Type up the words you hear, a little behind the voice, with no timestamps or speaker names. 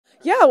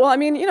Yeah, well, I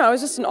mean, I was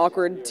just an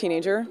awkward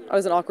teenager. I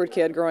was an awkward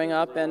kid growing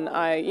up, and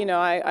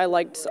I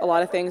liked a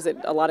lot of things that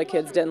a lot of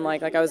kids didn't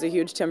like. Like, I was a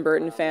huge Tim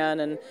Burton fan,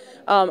 and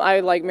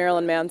I liked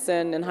Marilyn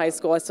Manson in high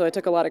school, so I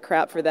took a lot of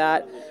crap for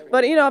that.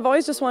 But, I've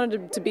always just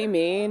wanted to be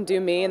me and do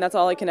me, and that's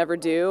all I can ever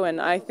do. And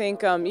I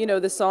think,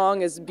 the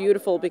song is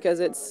beautiful because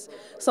it's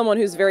someone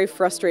who's very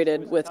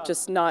frustrated with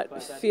just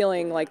not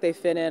feeling like they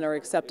fit in or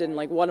accepted, and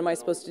like, what am I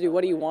supposed to do?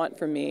 What do you want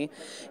from me?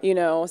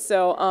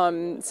 So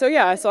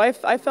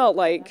I felt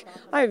like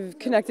I've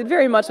connected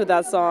very much with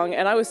that song,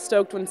 and I was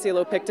stoked when Cee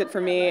Lo picked it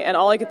for me, and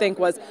all I could think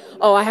was,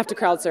 oh, I have to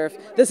crowd surf.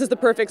 This is the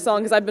perfect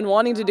song, because I've been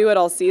wanting to do it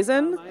all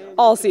season.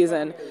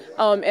 And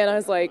I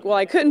was like, well,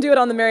 I couldn't do it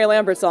on the Mary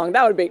Lambert song.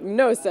 That would make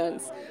no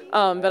sense.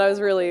 But I was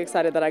really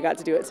excited that I got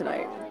to do it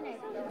tonight.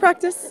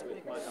 Practice.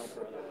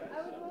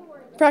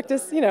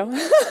 Practice.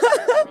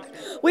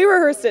 We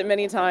rehearsed it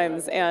many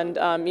times, and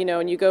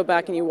and you go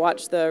back and you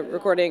watch the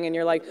recording, and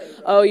you're like,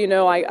 oh,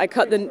 I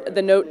cut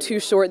the note too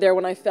short there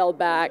when I fell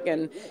back,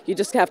 and you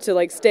just have to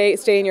like stay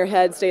in your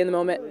head, stay in the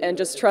moment, and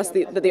just trust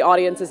that the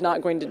audience is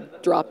not going to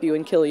drop you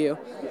and kill you.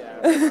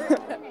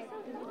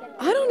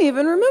 I don't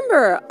even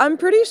remember. I'm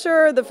pretty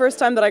sure the first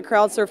time that I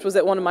crowd surfed was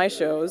at one of my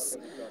shows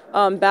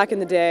back in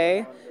the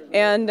day.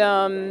 And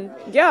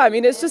yeah, I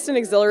mean, it's just an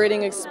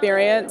exhilarating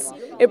experience.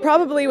 It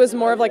probably was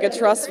more of like a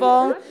trust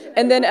fall.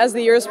 And then as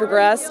the years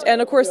progressed,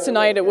 and of course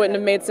tonight it wouldn't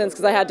have made sense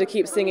because I had to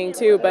keep singing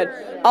too, but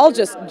I'll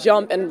just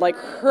jump and like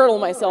hurtle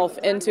myself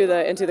into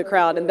the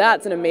crowd. And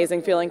that's an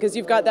amazing feeling because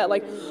you've got that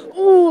like,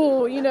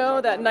 ooh,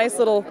 that nice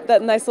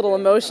little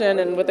emotion,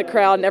 and with the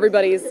crowd and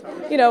everybody's,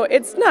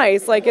 it's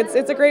nice. Like it's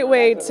a great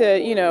way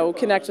to,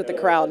 connect with the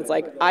crowd. It's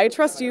like, I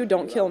trust you,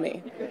 don't kill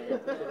me.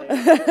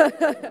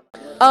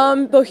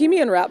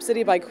 Bohemian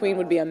Rhapsody by Queen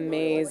would be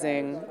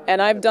amazing,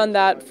 and I've done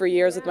that for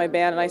years with my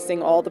band, and I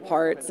sing all the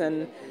parts,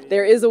 and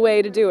there is a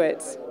way to do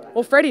it.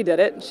 Well, Freddie did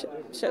it.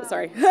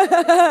 Sorry.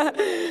 Yeah,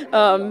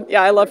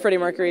 I love Freddie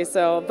Mercury,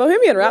 so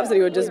Bohemian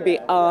Rhapsody would just be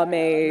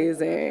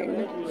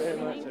amazing.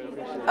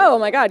 Oh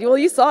my God! Well,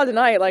 you saw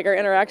tonight, like our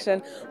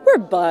interaction. We're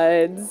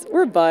buds.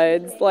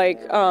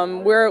 Like,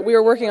 we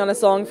were working on a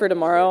song for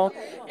tomorrow,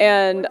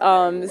 and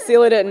Cee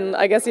Lo didn't.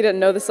 I guess he didn't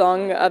know the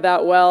song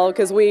that well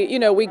because we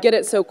get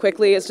it so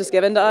quickly. It's just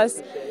given to us,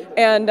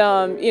 and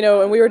and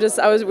we were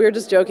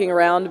just joking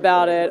around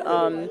about it.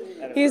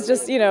 He's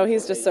just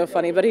so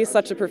funny, but he's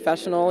such a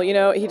professional.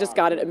 He just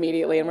got it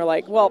immediately, and we're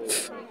like, well,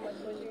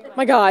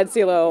 my God,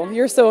 Cee Lo,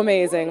 you're so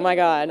amazing. My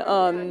God.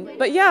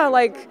 But yeah,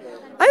 like.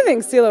 I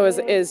think Cee Lo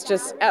is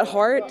just, at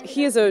heart,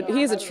 he's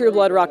a true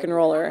blood rock and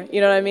roller,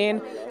 you know what I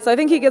mean? So I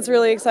think he gets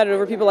really excited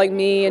over people like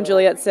me and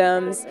Juliet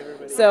Sims.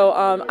 So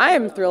I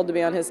am thrilled to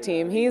be on his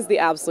team. He's the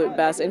absolute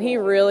best, and he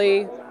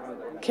really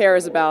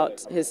cares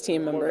about his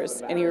team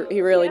members, and he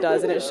really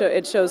does, and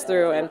it shows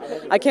through, and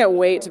I can't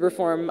wait to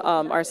perform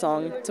our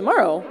song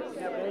tomorrow.